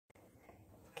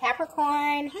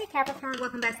Capricorn. Hey Capricorn,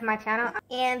 welcome back to my channel.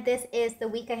 And this is the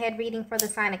week ahead reading for the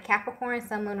sign of Capricorn,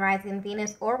 Sun, Moon, Rising,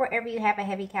 Venus, or wherever you have a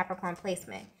heavy Capricorn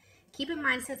placement. Keep in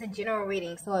mind this is a general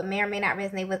reading, so it may or may not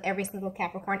resonate with every single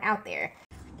Capricorn out there.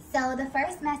 So the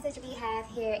first message we have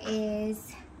here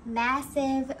is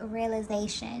massive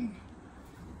realization.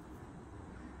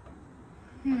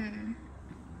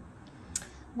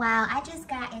 Wow, I just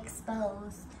got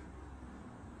exposed.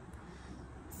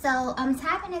 So I'm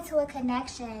tapping into a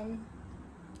connection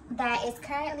that is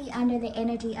currently under the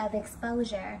energy of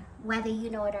exposure, whether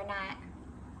you know it or not.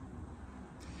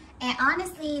 And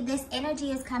honestly, this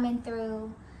energy is coming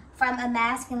through from a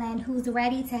masculine who's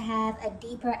ready to have a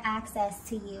deeper access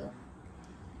to you.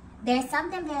 There's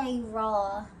something very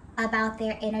raw about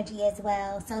their energy as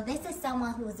well. So this is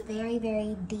someone who's very,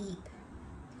 very deep.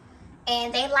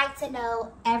 And they like to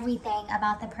know everything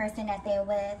about the person that they're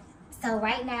with. So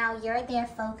right now, you're their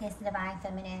focus, Divine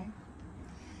Feminine.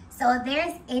 So if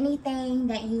there's anything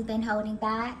that you've been holding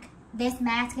back, this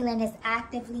masculine is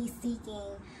actively seeking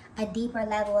a deeper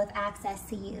level of access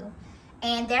to you.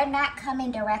 And they're not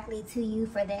coming directly to you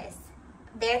for this.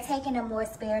 They're taking a more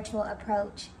spiritual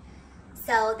approach.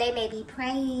 So they may be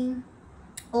praying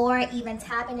or even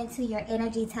tapping into your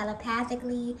energy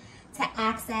telepathically to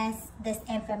access this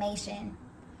information.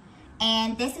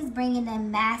 And this is bringing them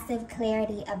massive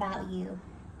clarity about you.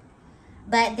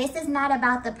 But this is not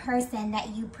about the person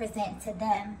that you present to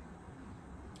them.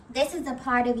 This is a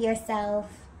part of yourself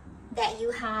that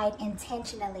you hide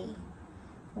intentionally.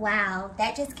 Wow,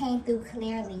 that just came through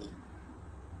clearly.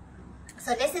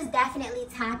 So this is definitely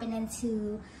tapping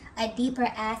into a deeper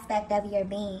aspect of your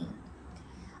being.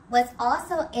 What's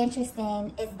also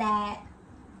interesting is that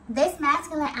this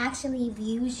masculine actually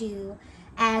views you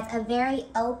as a very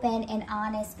open and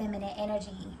honest feminine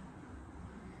energy.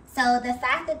 So the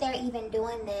fact that they're even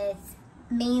doing this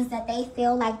means that they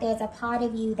feel like there's a part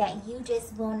of you that you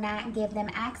just will not give them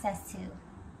access to.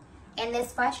 And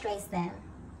this frustrates them.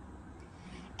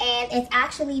 And it's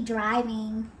actually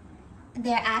driving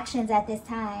their actions at this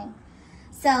time.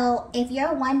 So if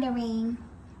you're wondering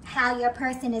how your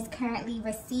person is currently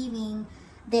receiving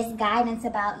this guidance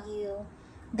about you,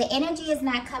 the energy is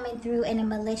not coming through in a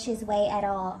malicious way at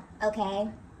all, okay?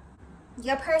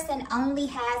 Your person only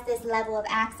has this level of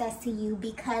access to you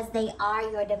because they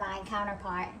are your divine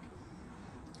counterpart,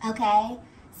 okay?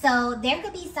 So there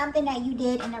could be something that you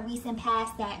did in a recent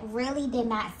past that really did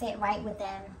not sit right with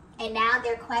them. And now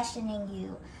they're questioning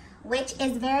you, which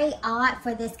is very odd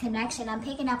for this connection. I'm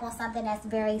picking up on something that's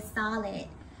very solid.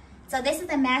 So this is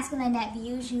a masculine that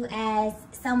views you as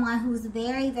someone who's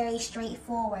very, very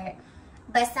straightforward.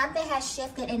 But something has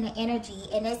shifted in the energy,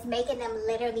 and it's making them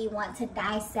literally want to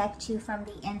dissect you from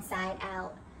the inside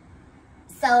out.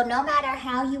 So no matter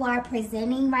how you are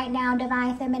presenting right now,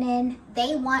 Divine Feminine,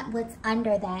 they want what's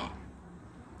under that.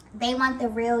 They want the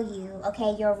real you,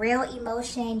 okay? Your real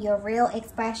emotion, your real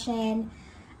expression.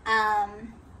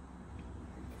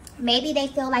 Maybe they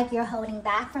feel like you're holding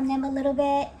back from them a little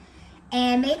bit.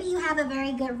 And maybe you have a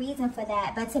very good reason for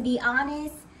that. But to be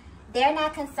honest, they're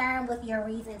not concerned with your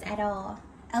reasons at all,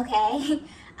 okay?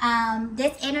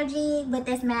 This energy with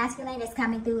this masculine is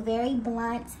coming through very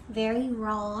blunt, very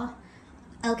raw,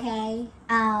 okay?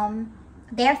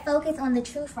 They're focused on the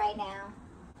truth right now.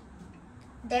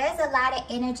 There's a lot of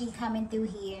energy coming through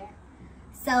here.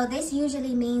 So this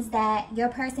usually means that your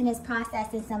person is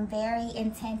processing some very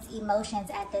intense emotions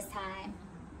at this time.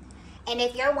 And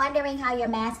if you're wondering how your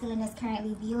masculine is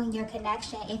currently viewing your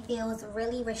connection, it feels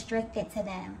really restricted to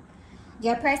them.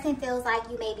 Your person feels like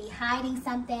you may be hiding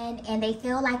something, and they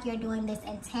feel like you're doing this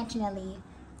intentionally,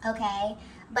 okay?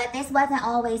 But this wasn't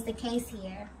always the case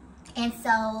here. And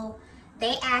so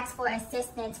they ask for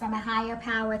assistance from a higher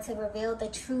power to reveal the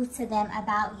truth to them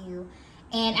about you.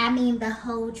 And I mean the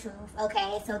whole truth,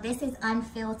 okay? So this is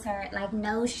unfiltered, like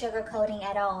no sugarcoating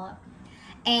at all.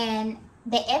 And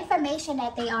the information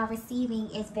that they are receiving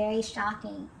is very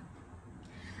shocking.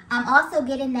 I'm also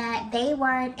getting that they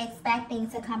weren't expecting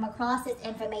to come across this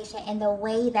information in the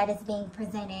way that it's being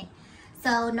presented.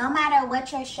 So no matter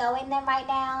what you're showing them right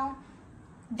now,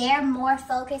 they're more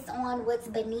focused on what's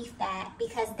beneath that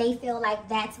because they feel like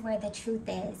that's where the truth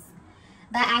is.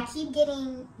 But I keep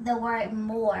getting the word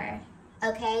more,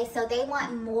 okay? So they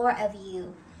want more of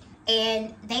you.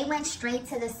 And they went straight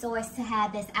to the source to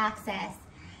have this access.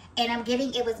 And I'm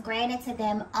getting it was granted to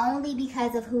them only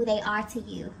because of who they are to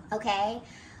you, okay?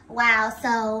 Wow,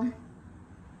 so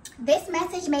this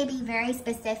message may be very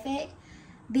specific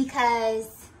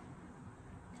because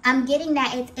I'm getting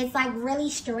that it's like really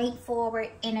straightforward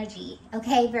energy,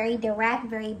 okay? Very direct,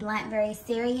 very blunt, very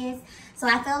serious. So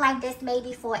I feel like this may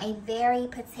be for a very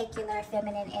particular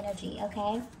feminine energy,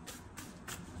 okay?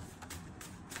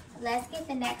 Let's get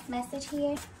the next message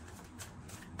here.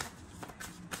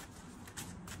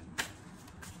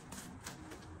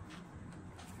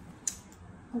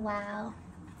 Wow.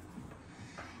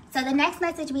 So the next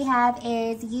message we have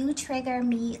is, you trigger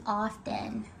me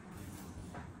often.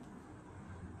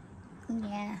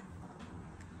 Yeah.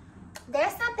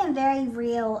 There's something very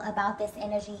real about this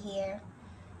energy here.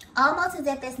 Almost as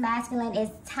if this masculine is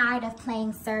tired of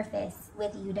playing surface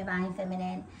with you, Divine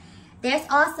Feminine. There's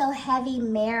also heavy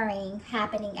mirroring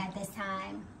happening at this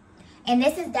time. And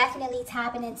this is definitely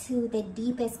tapping into the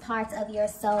deepest parts of your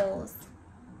souls.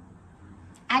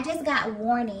 I just got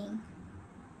warning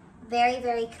very,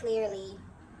 very clearly.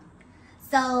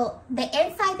 So the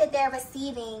insight that they're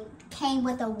receiving came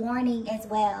with a warning as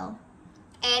well.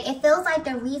 And it feels like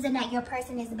the reason that your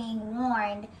person is being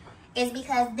warned is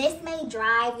because this may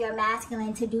drive your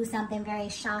masculine to do something very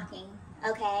shocking,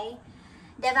 okay?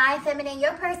 Divine Feminine,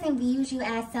 your person views you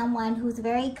as someone who's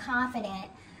very confident,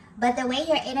 but the way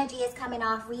your energy is coming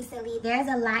off recently, there's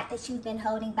a lot that you've been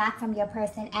holding back from your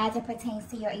person as it pertains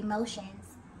to your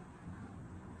emotions.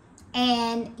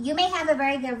 And you may have a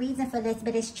very good reason for this,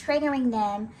 but it's triggering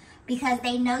them because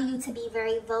they know you to be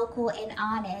very vocal and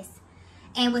honest.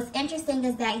 And what's interesting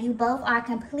is that you both are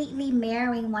completely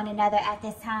mirroring one another at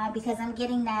this time, because I'm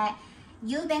getting that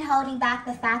you've been holding back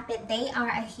the fact that they are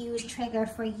a huge trigger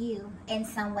for you in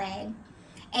some way.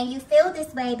 And you feel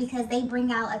this way because they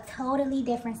bring out a totally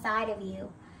different side of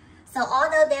you. So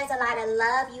although there's a lot of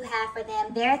love you have for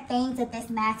them, there are things that this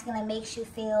masculine makes you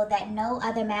feel that no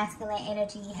other masculine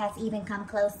energy has even come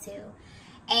close to.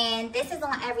 And this is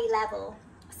on every level.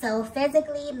 So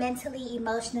physically, mentally,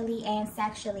 emotionally, and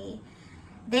sexually.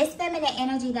 This feminine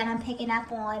energy that I'm picking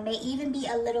up on may even be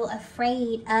a little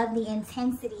afraid of the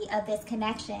intensity of this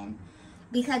connection,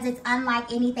 because it's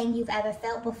unlike anything you've ever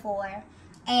felt before.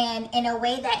 And in a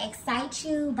way that excites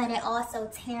you, but it also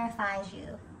terrifies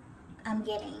you, I'm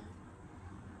getting.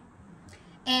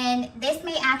 And this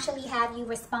may actually have you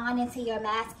responding to your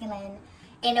masculine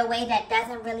in a way that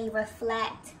doesn't really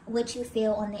reflect what you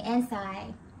feel on the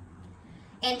inside.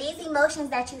 And these emotions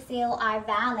that you feel are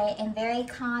valid and very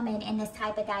common in this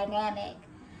type of dynamic.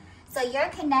 So you're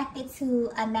connected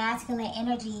to a masculine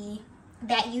energy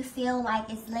that you feel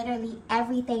like is literally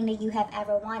everything that you have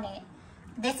ever wanted.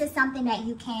 This is something that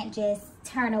you can't just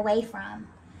turn away from.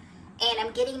 And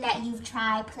I'm getting that you've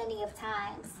tried plenty of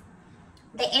times.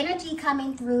 The energy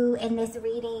coming through in this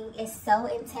reading is so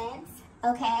intense,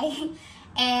 okay?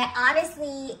 And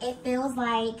honestly, it feels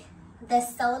like the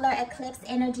solar eclipse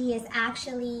energy is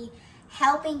actually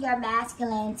helping your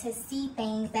masculine to see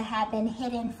things that have been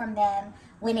hidden from them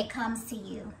when it comes to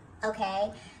you,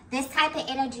 okay? This type of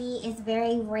energy is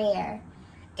very rare.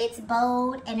 It's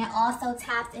bold, and it also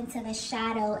taps into the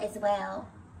shadow as well.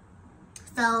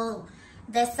 So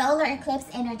the solar eclipse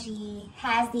energy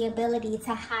has the ability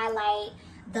to highlight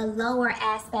the lower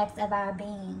aspects of our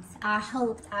beings, our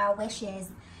hopes, our wishes,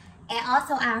 and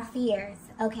also our fears,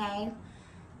 okay?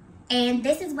 And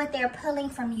this is what they're pulling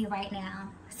from you right now.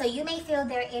 So you may feel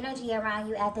their energy around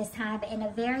you at this time, but in a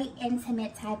very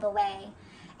intimate type of way.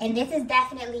 And this is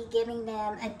definitely giving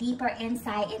them a deeper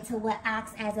insight into what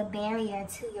acts as a barrier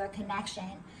to your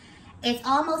connection. It's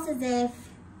almost as if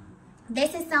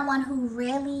this is someone who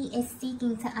really is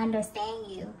seeking to understand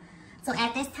you. So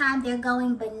at this time, they're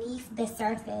going beneath the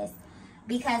surface,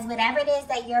 because whatever it is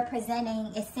that you're presenting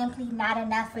is simply not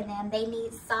enough for them. They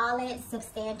need solid,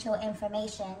 substantial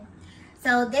information.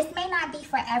 So this may not be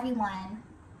for everyone,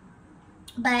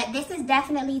 but this is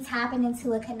definitely tapping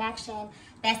into a connection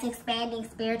that's expanding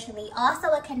spiritually. Also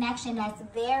a connection that's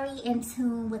very in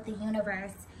tune with the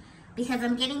universe, because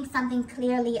I'm getting something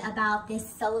clearly about this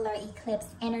solar eclipse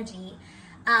energy.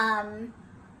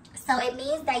 So it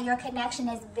means that your connection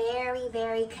is very,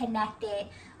 very connected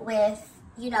with,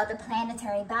 you know, the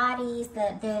planetary bodies,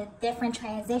 the different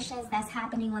transitions that's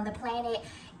happening on the planet.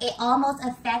 It almost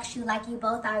affects you like you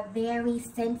both are very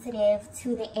sensitive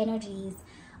to the energies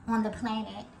on the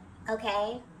planet,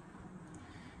 okay?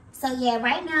 So yeah,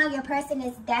 right now your person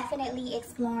is definitely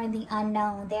exploring the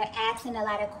unknown. They're asking a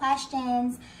lot of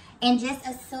questions and just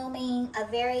assuming a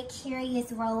very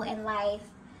curious role in life.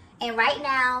 And right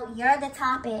now, you're the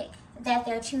topic that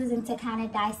they're choosing to kind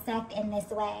of dissect in this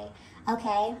way,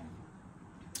 okay?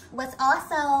 What's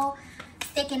also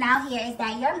sticking out here is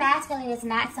that your masculine is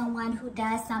not someone who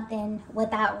does something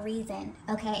without reason,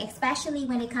 okay? Especially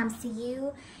when it comes to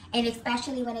you and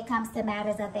especially when it comes to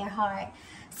matters of their heart.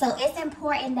 So it's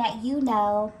important that you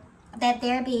know that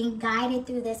they're being guided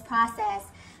through this process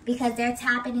because they're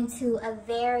tapping into a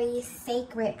very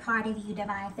sacred part of you,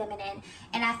 Divine Feminine.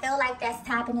 And I feel like that's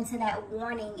tapping into that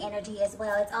warning energy as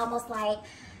well. It's almost like,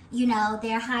 you know,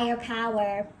 their higher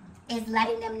power is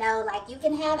letting them know, like, you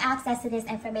can have access to this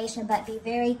information, but be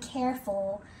very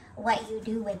careful what you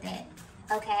do with it,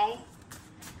 okay?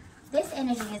 This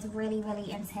energy is really, really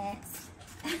intense.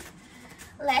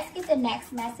 Let's get the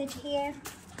next message here.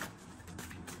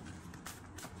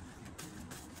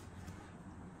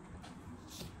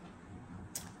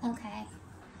 Okay.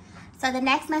 So the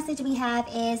next message we have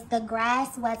is the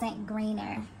grass wasn't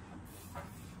greener.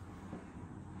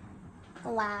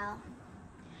 Wow.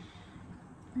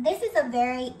 This is a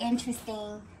very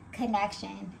interesting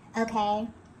connection, okay?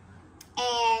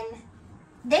 And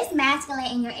this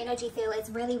masculine in your energy field is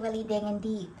really, really digging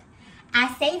deep.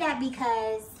 I say that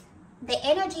because the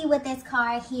energy with this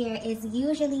card here is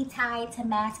usually tied to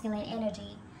masculine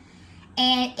energy.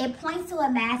 And it points to a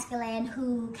masculine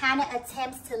who kind of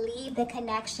attempts to leave the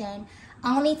connection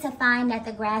only to find that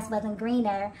the grass wasn't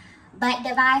greener. But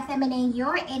Divine Feminine,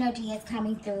 your energy is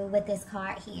coming through with this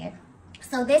card here.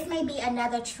 So this may be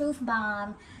another truth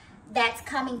bomb that's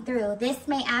coming through. This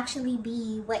may actually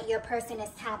be what your person is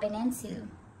tapping into.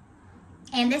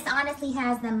 And this honestly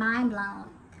has them mind blown.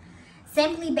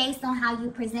 Simply based on how you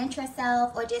present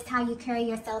yourself or just how you carry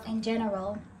yourself in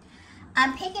general.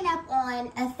 I'm picking up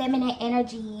on a feminine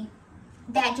energy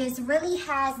that just really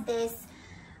has this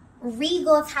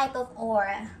regal type of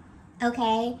aura,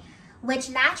 okay? Which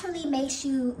naturally makes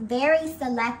you very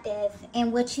selective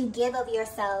in what you give of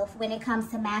yourself when it comes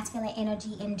to masculine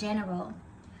energy in general.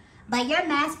 But your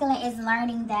masculine is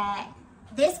learning that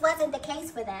this wasn't the case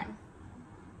for them.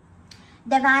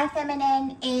 Divine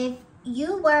Feminine, if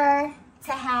you were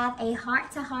to have a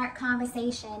heart-to-heart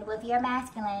conversation with your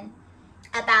masculine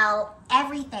about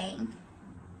everything,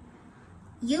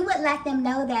 you would let them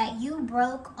know that you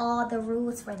broke all the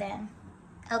rules for them,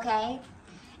 okay?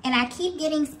 And I keep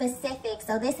getting specific,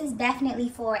 so this is definitely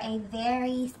for a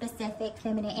very specific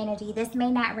feminine energy. This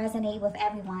may not resonate with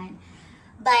everyone,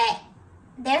 but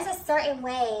there's a certain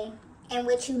way in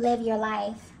which you live your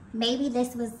life. Maybe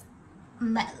this was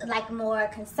like more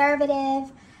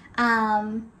conservative, but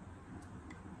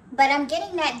I'm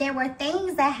getting that there were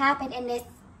things that happened in this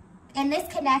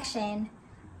connection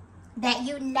that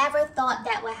you never thought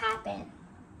that would happen.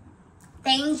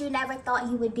 Things you never thought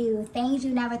you would do. Things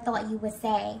you never thought you would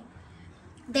say.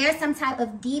 There's some type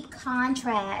of deep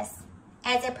contrast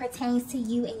as it pertains to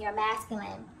you and your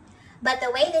masculine. But the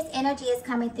way this energy is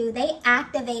coming through, they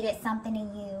activated something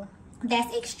in you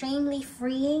that's extremely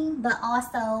freeing, but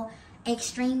also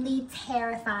extremely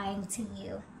terrifying to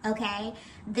you, okay?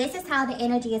 This is how the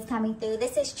energy is coming through.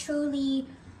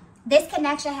 This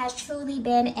connection has truly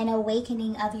been an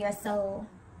awakening of your soul.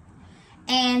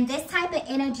 And this type of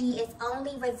energy is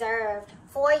only reserved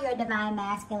for your divine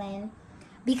masculine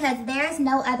because there's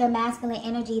no other masculine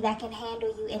energy that can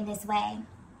handle you in this way.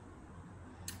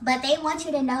 But they want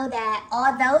you to know that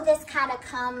although this kind of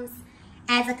comes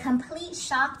as a complete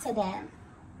shock to them,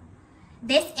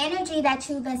 this energy that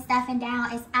you've been stuffing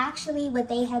down is actually what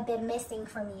they have been missing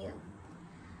from you.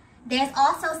 There's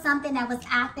also something that was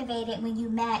activated when you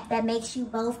met that makes you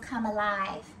both come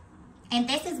alive. And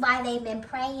this is why they've been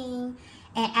praying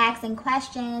and asking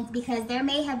questions, because there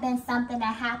may have been something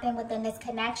that happened within this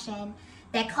connection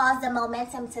that caused the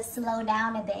momentum to slow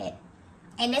down a bit.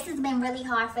 And this has been really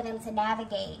hard for them to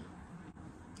navigate.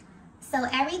 So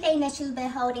everything that you've been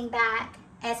holding back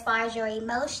as far as your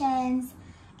emotions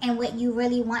and what you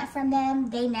really want from them,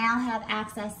 they now have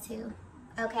access to,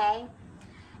 okay?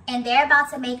 And they're about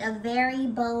to make a very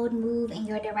bold move in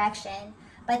your direction.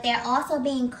 But they're also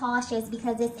being cautious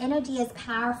because this energy is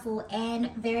powerful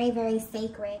and very, very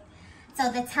sacred.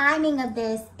 So the timing of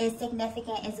this is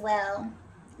significant as well.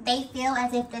 They feel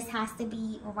as if this has to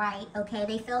be right, okay?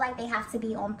 They feel like they have to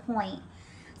be on point.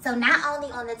 So not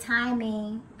only on the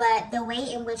timing, but the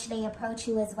way in which they approach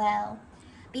you as well.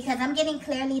 Because I'm getting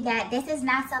clearly that this is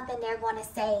not something they're going to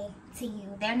say to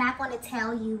you. They're not going to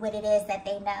tell you what it is that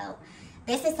they know.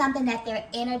 This is something that their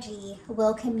energy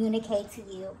will communicate to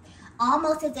you.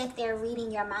 Almost as if they're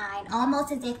reading your mind.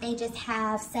 Almost as if they just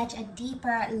have such a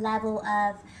deeper level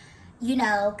of, you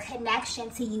know, connection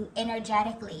to you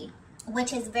energetically.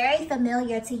 Which is very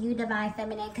familiar to you, Divine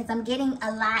Feminine, because I'm getting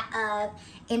a lot of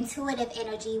intuitive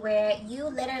energy where you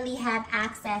literally have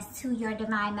access to your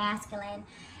Divine Masculine.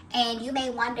 And you may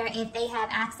wonder if they have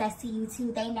access to you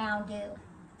too. They now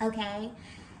do, okay?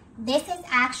 This is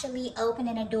actually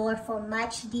opening a door for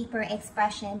much deeper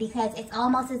expression, because it's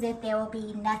almost as if there will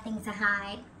be nothing to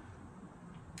hide.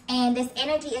 And this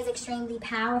energy is extremely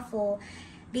powerful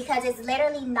because it's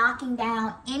literally knocking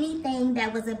down anything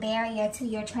that was a barrier to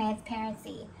your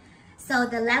transparency. So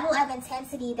the level of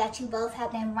intensity that you both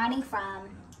have been running from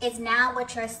is now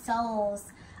what your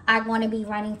souls are going to be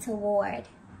running toward.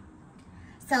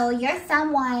 So you're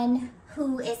someone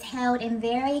who is held in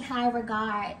very high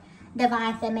regard,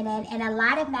 Divine Feminine, and a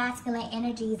lot of masculine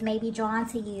energies may be drawn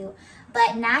to you,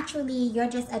 but naturally you're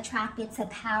just attracted to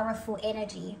powerful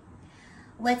energy.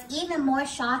 What's even more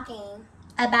shocking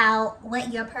about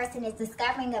what your person is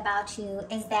discovering about you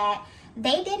is that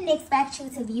they didn't expect you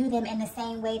to view them in the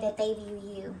same way that they view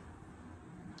you.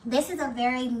 This is a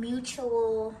very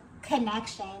mutual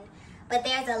connection, but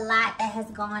there's a lot that has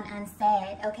gone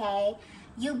unsaid, okay?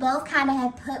 You both kind of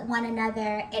have put one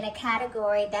another in a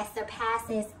category that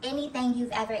surpasses anything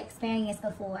you've ever experienced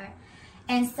before.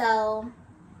 And so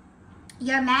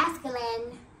your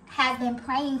masculine has been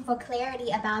praying for clarity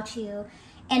about you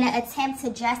in an attempt to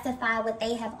justify what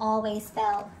they have always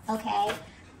felt, okay?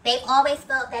 They've always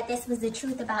felt that this was the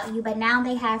truth about you, but now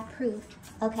they have proof,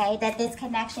 okay, that this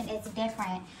connection is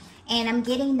different. And I'm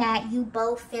getting that you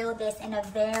both feel this in a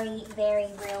very, very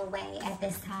real way at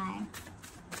this time.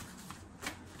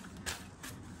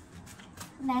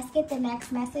 Let's get the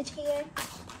next message here.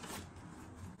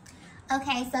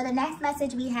 Okay, so the next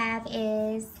message we have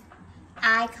is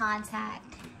eye contact.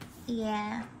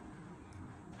 Yeah.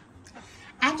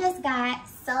 I just got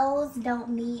souls don't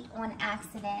meet on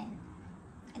accident.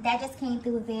 That just came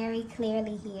through very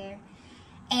clearly here.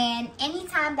 And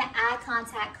anytime the eye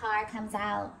contact card comes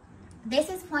out, this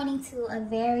is pointing to a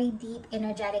very deep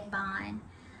energetic bond.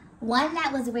 One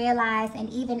that was realized and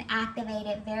even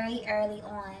activated very early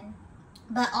on.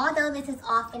 But although this is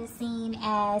often seen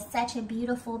as such a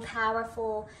beautiful,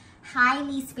 powerful,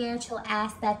 highly spiritual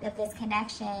aspect of this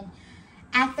connection,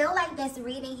 I feel like this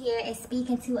reading here is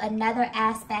speaking to another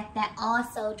aspect that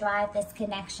also drives this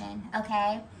connection,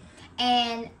 okay?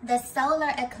 And the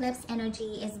solar eclipse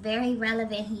energy is very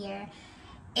relevant here.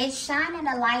 It's shining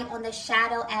a light on the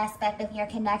shadow aspect of your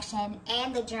connection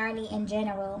and the journey in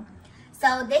general.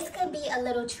 So this could be a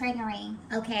little triggering,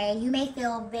 okay? You may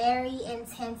feel very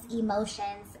intense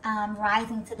emotions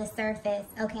rising to the surface,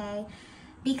 okay?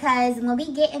 Because when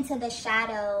we get into the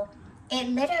shadow, it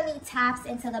literally taps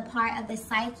into the part of the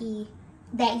psyche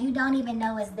that you don't even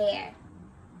know is there.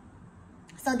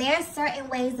 So there are certain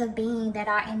ways of being that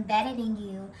are embedded in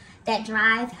you that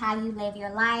drive how you live your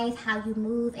life, how you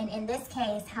move, and in this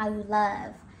case, how you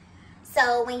love.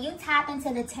 So when you tap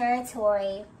into the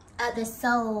territory of the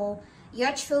soul,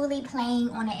 you're truly playing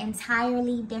on an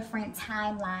entirely different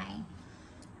timeline.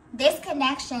 This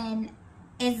connection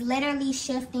is literally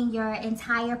shifting your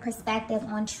entire perspective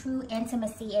on true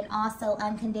intimacy and also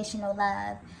unconditional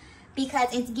love,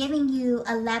 because it's giving you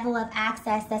a level of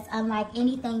access that's unlike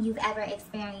anything you've ever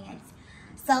experienced.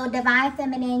 So Divine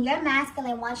Feminine, your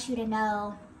masculine wants you to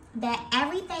know that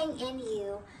everything in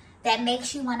you that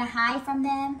makes you want to hide from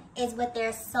them is what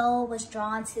their soul was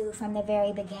drawn to from the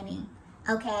very beginning,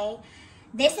 okay?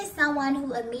 This is someone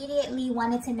who immediately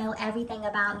wanted to know everything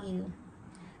about you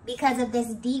because of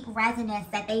this deep resonance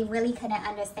that they really couldn't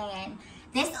understand.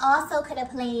 This also could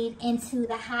have played into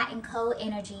the hot and cold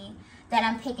energy that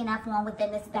I'm picking up on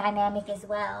within this dynamic as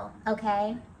well,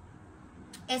 okay?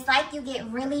 It's like you get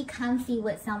really comfy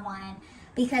with someone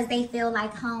because they feel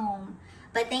like home,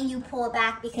 but then you pull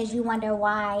back because you wonder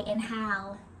why and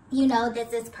how, you know,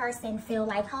 does this person feel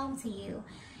like home to you?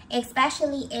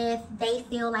 Especially if they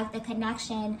feel like the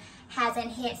connection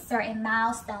hasn't hit certain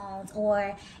milestones,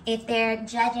 or if they're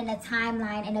judging the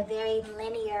timeline in a very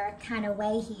linear kind of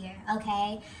way here,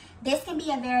 okay? This can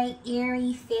be a very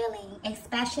eerie feeling,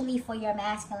 especially for your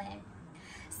masculine.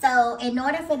 So in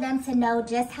order for them to know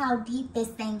just how deep this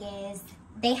thing is,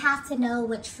 they have to know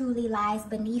what truly lies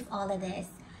beneath all of this.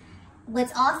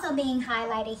 What's also being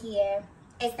highlighted here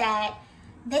is that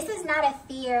this is not a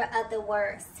fear of the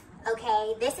worst.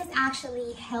 Okay, this is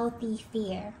actually healthy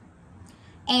fear.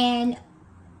 And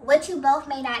what you both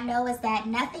may not know is that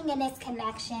nothing in this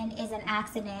connection is an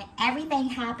accident. Everything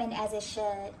happened as it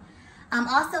should. I'm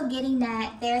also getting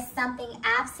that there's something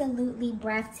absolutely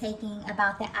breathtaking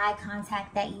about the eye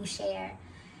contact that you share.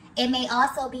 It may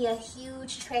also be a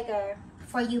huge trigger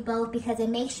for you both because it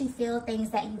makes you feel things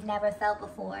that you've never felt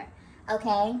before,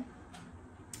 okay?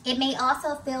 It may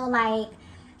also feel like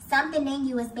something in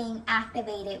you is being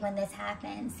activated when this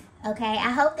happens, okay?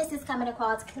 I hope this is coming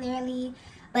across clearly.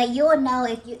 But you'll know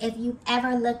if you've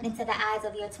ever looked into the eyes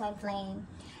of your twin flame.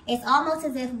 It's almost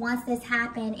as if once this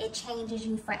happened, it changes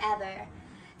you forever.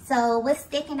 So what's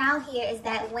sticking out here is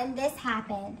that when this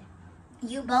happened,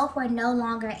 you both were no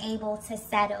longer able to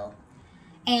settle.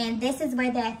 And this is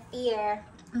where that fear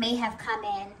may have come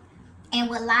in. And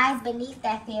what lies beneath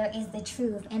that fear is the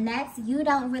truth. And that's, you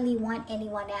don't really want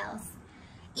anyone else.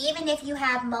 Even if you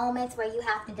have moments where you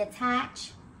have to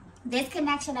detach, this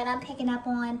connection that I'm picking up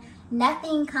on,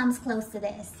 nothing comes close to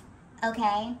this,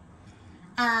 okay?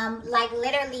 Like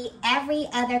literally every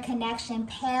other connection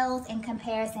pales in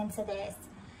comparison to this.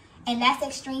 And that's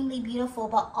extremely beautiful,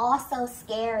 but also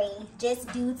scary,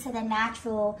 just due to the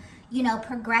natural, you know,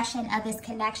 progression of this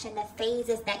connection, the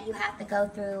phases that you have to go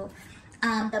through,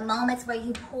 the moments where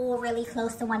you pull really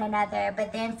close to one another,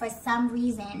 but then for some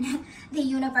reason, the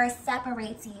universe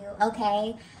separates you,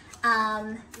 okay?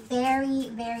 Very,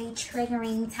 very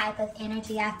triggering type of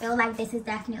energy. I feel like this is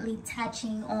definitely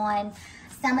touching on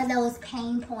some of those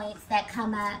pain points that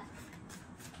come up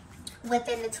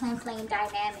within the twin flame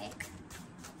dynamic.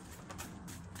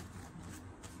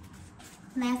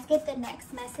 Let's get the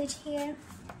next message here.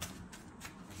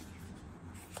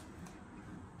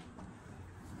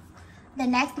 The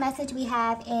next message we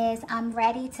have is, I'm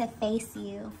ready to face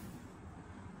you.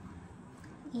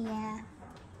 Yeah.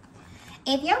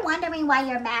 If you're wondering why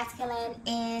your masculine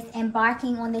is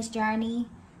embarking on this journey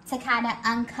to kind of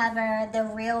uncover the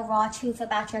real raw truth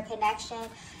about your connection,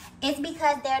 it's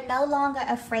because they're no longer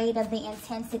afraid of the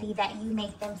intensity that you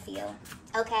make them feel,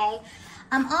 okay?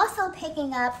 I'm also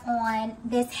picking up on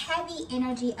this heavy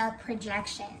energy of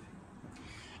projection.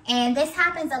 And this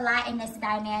happens a lot in this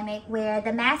dynamic where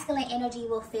the masculine energy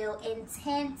will feel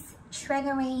intense,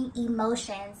 triggering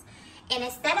emotions. And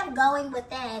instead of going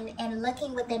within and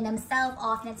looking within themselves,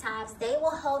 oftentimes, they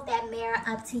will hold that mirror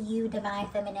up to you, Divine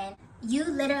Feminine. You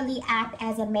literally act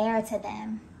as a mirror to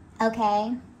them,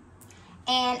 okay?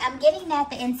 And I'm getting that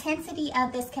the intensity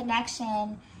of this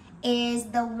connection is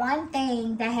the one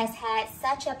thing that has had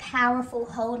such a powerful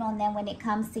hold on them when it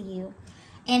comes to you.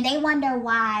 And they wonder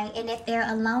why, and if they're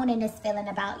alone in this feeling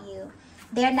about you.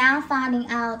 They're now finding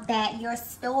out that your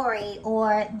story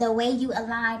or the way you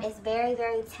align is very,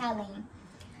 very telling.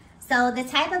 So the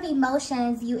type of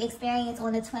emotions you experience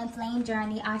on the twin flame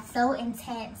journey are so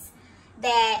intense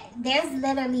that there's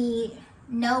literally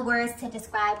no words to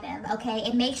describe them, okay?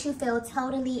 It makes you feel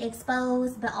totally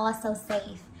exposed, but also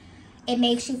safe. It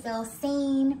makes you feel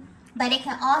seen, but it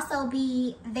can also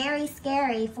be very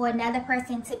scary for another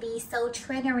person to be so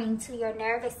triggering to your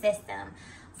nervous system,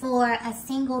 for a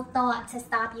single thought to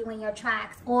stop you in your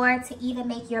tracks, or to even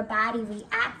make your body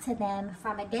react to them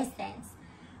from a distance.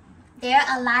 There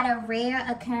are a lot of rare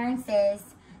occurrences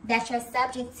that you're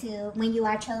subject to when you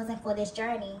are chosen for this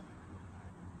journey.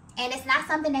 And it's not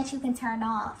something that you can turn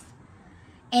off.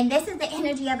 And this is the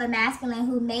energy of a masculine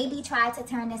who maybe tried to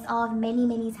turn this off many,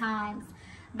 many times.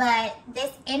 But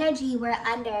this energy we're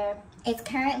under is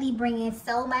currently bringing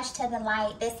so much to the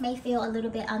light. This may feel a little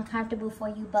bit uncomfortable for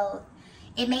you both.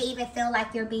 It may even feel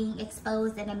like you're being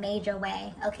exposed in a major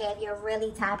way, okay, if you're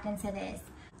really tapped into this.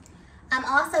 I'm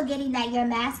also getting that your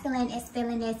masculine is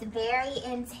feeling this very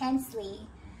intensely.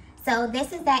 So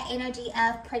this is that energy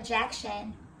of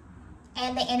projection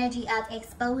and the energy of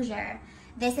exposure.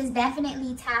 This is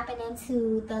definitely tapping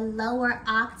into the lower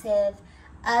octave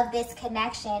of this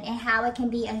connection and how it can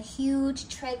be a huge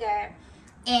trigger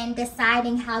in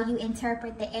deciding how you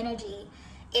interpret the energy.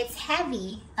 It's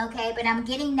heavy, okay, but I'm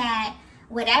getting that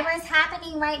whatever is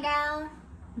happening right now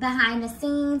behind the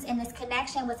scenes in this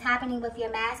connection, what's happening with your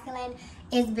masculine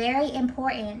is very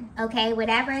important, okay?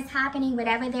 Whatever is happening,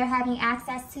 whatever they're having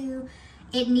access to,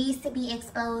 it needs to be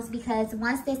exposed, because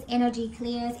once this energy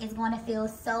clears, it's going to feel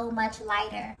so much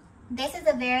lighter. This is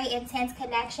a very intense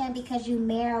connection because you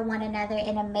mirror one another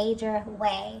in a major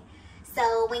way.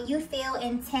 So when you feel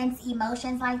intense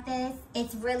emotions like this,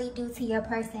 it's really due to your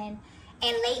person.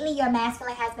 And lately, your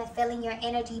masculine has been feeling your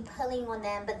energy pulling on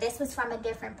them, but this was from a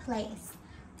different place,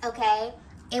 okay?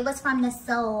 It was from the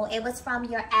soul. It was from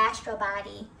your astral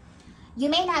body. You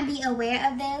may not be aware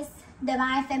of this,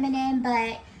 Divine Feminine,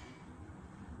 but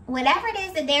whatever it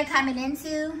is that they're coming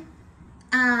into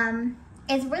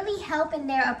is really helping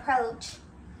their approach.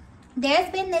 There's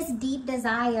been this deep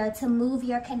desire to move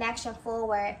your connection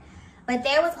forward, but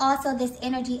there was also this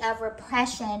energy of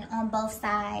repression on both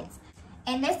sides.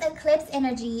 And this eclipse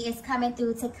energy is coming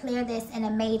through to clear this in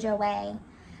a major way.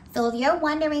 So if you're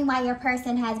wondering why your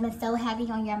person has been so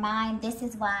heavy on your mind, this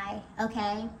is why,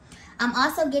 okay? I'm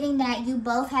also getting that you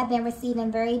both have been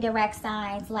receiving very direct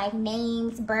signs like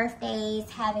names, birthdays,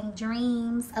 having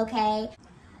dreams, okay?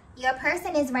 Your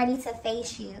person is ready to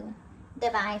face you.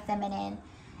 Divine Feminine.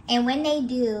 And when they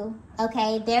do,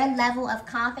 okay, their level of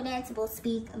confidence will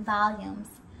speak volumes.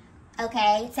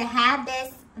 Okay, to have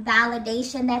this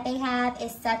validation that they have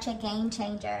is such a game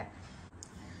changer.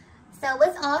 So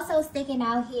what's also sticking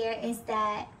out here is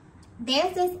that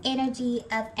there's this energy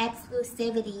of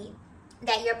exclusivity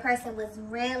that your person was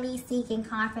really seeking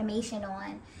confirmation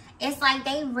on. It's like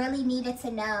they really needed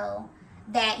to know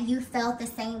that you felt the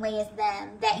same way as them,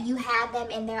 that you have them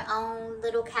in their own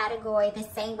little category the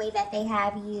same way that they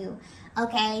have you.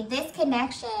 Okay, this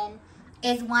connection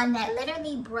is one that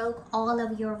literally broke all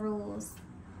of your rules.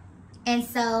 And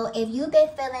so if you've been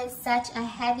feeling such a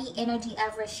heavy energy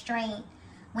of restraint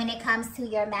when it comes to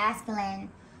your masculine,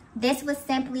 this was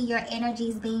simply your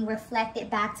energies being reflected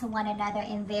back to one another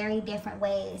in very different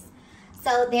ways.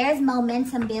 So there's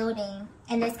momentum building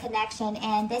in this connection,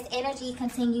 and this energy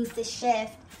continues to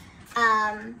shift.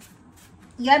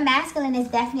 Your masculine is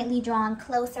definitely drawn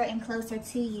closer and closer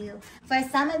to you. For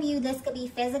some of you, this could be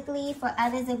physically. For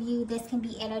others of you, this can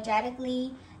be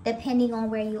energetically, depending on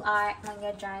where you are on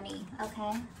your journey,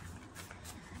 okay?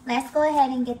 Let's go ahead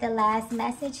and get the last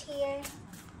message here.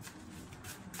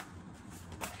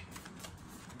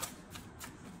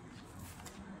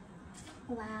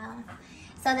 Wow.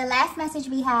 So the last message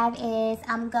we have is,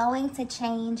 I'm going to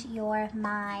change your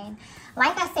mind.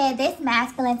 Like I said, this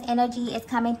masculine's energy is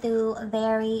coming through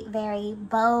very, very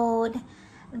bold,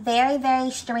 very, very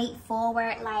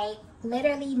straightforward, like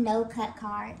literally no cut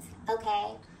cards,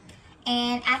 okay?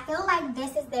 And I feel like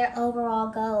this is their overall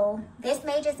goal. This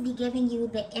may just be giving you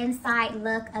the inside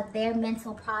look of their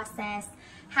mental process,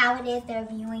 how it is they're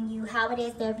viewing you, how it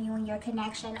is they're viewing your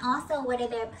connection. Also, what are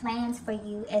their plans for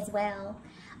you as well,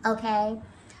 okay?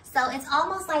 So it's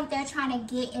almost like they're trying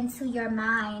to get into your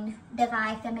mind,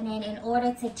 Divine Feminine, in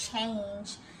order to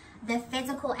change the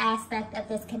physical aspect of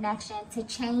this connection, to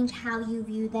change how you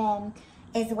view them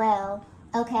as well,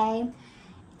 okay?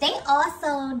 They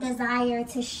also desire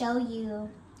to show you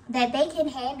that they can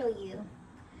handle you.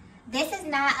 This is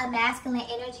not a masculine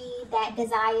energy that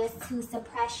desires to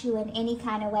suppress you in any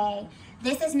kind of way.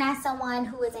 This is not someone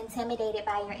who is intimidated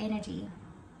by your energy.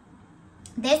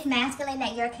 This masculine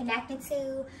that you're connected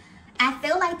to, I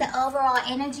feel like the overall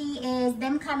energy is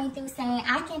them coming through saying,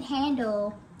 I can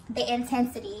handle the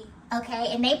intensity, okay?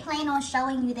 And they plan on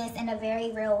showing you this in a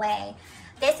very real way.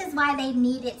 This is why they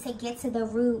needed to get to the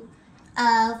root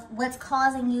of what's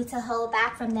causing you to hold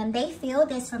back from them. They feel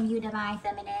this from you, Divine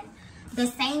Feminine, the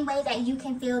same way that you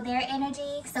can feel their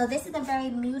energy. So this is a very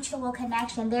mutual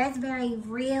connection. There's very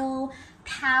real,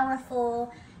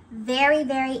 powerful, very,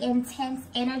 very intense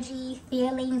energy,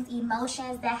 feelings,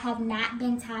 emotions that have not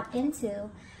been tapped into.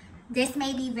 This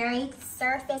may be very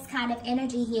surface kind of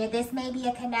energy here. This may be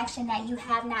a connection that you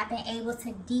have not been able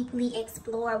to deeply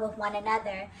explore with one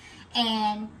another.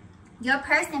 And your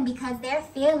person, because they're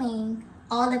feeling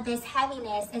all of this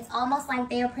heaviness, it's almost like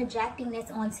they're projecting this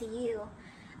onto you,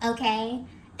 okay?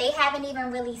 They haven't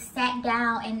even really sat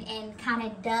down and kind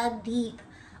of dug deep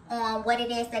on what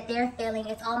it is that they're feeling.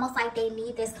 It's almost like they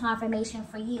need this confirmation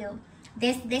for you.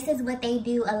 This is what they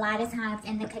do a lot of times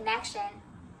in the connection,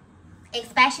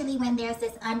 especially when there's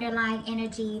this underlying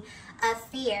energy of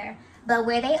fear. But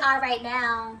where they are right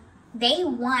now, they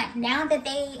want, now that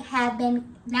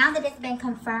it's been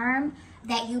confirmed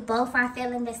that you both are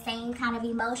feeling the same kind of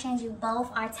emotions, you both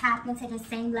are tapped into the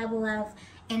same level of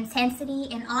intensity,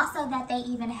 and also that they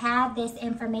even have this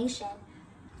information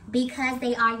because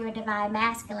they are your divine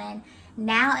masculine.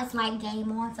 Now it's like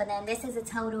game on for them. This is a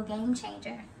total game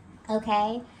changer,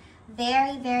 okay?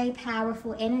 Very, very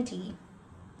powerful energy.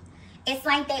 It's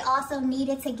like they also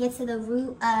needed to get to the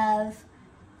root of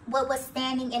what was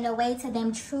standing in the way to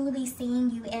them truly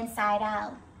seeing you inside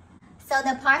out. So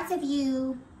the parts of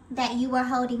you that you were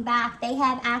holding back, they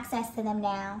have access to them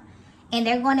now. And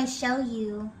they're going to show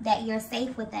you that you're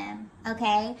safe with them,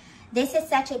 okay? This is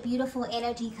such a beautiful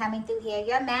energy coming through here.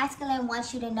 Your masculine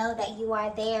wants you to know that you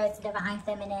are theirs, Divine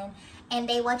Feminine, and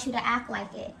they want you to act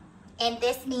like it. And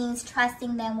this means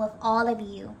trusting them with all of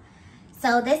you.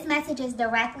 So this message is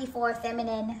directly for a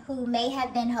feminine who may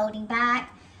have been holding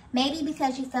back, maybe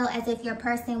because you felt as if your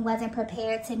person wasn't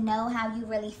prepared to know how you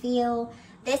really feel.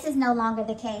 This is no longer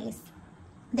the case.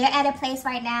 They're at a place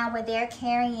right now where they're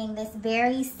carrying this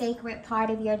very sacred part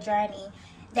of your journey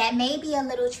that may be a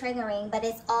little triggering, but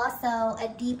it's also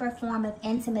a deeper form of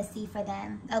intimacy for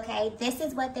them, okay? This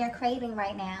is what they're craving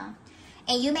right now.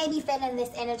 And you may be feeling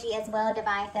this energy as well,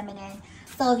 Divine Feminine.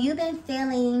 So if you've been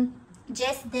feeling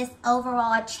just this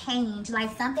overall change,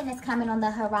 like something is coming on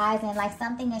the horizon, like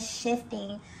something is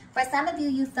shifting. For some of you,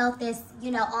 you felt this,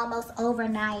 you know, almost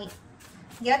overnight.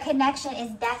 Your connection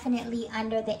is definitely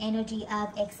under the energy of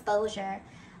exposure,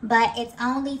 but it's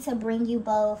only to bring you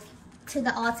both to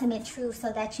the ultimate truth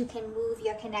so that you can move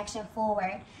your connection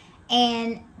forward.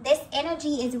 And this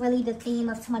energy is really the theme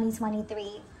of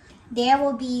 2023. There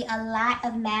will be a lot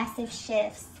of massive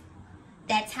shifts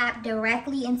that tap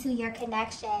directly into your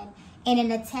connection in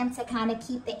an attempt to kind of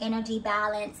keep the energy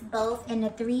balanced both in the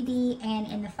 3D and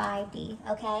in the 5D,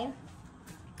 okay?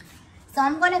 So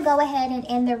I'm going to go ahead and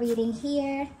end the reading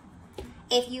here.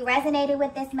 If you resonated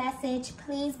with this message,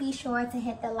 please be sure to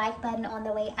hit the like button on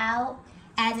the way out,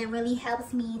 as it really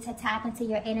helps me to tap into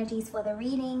your energies for the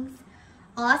readings.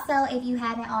 Also, if you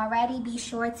haven't already, be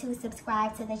sure to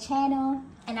subscribe to the channel,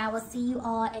 and I will see you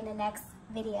all in the next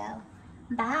video.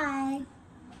 Bye.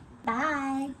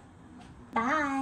 Bye. Bye.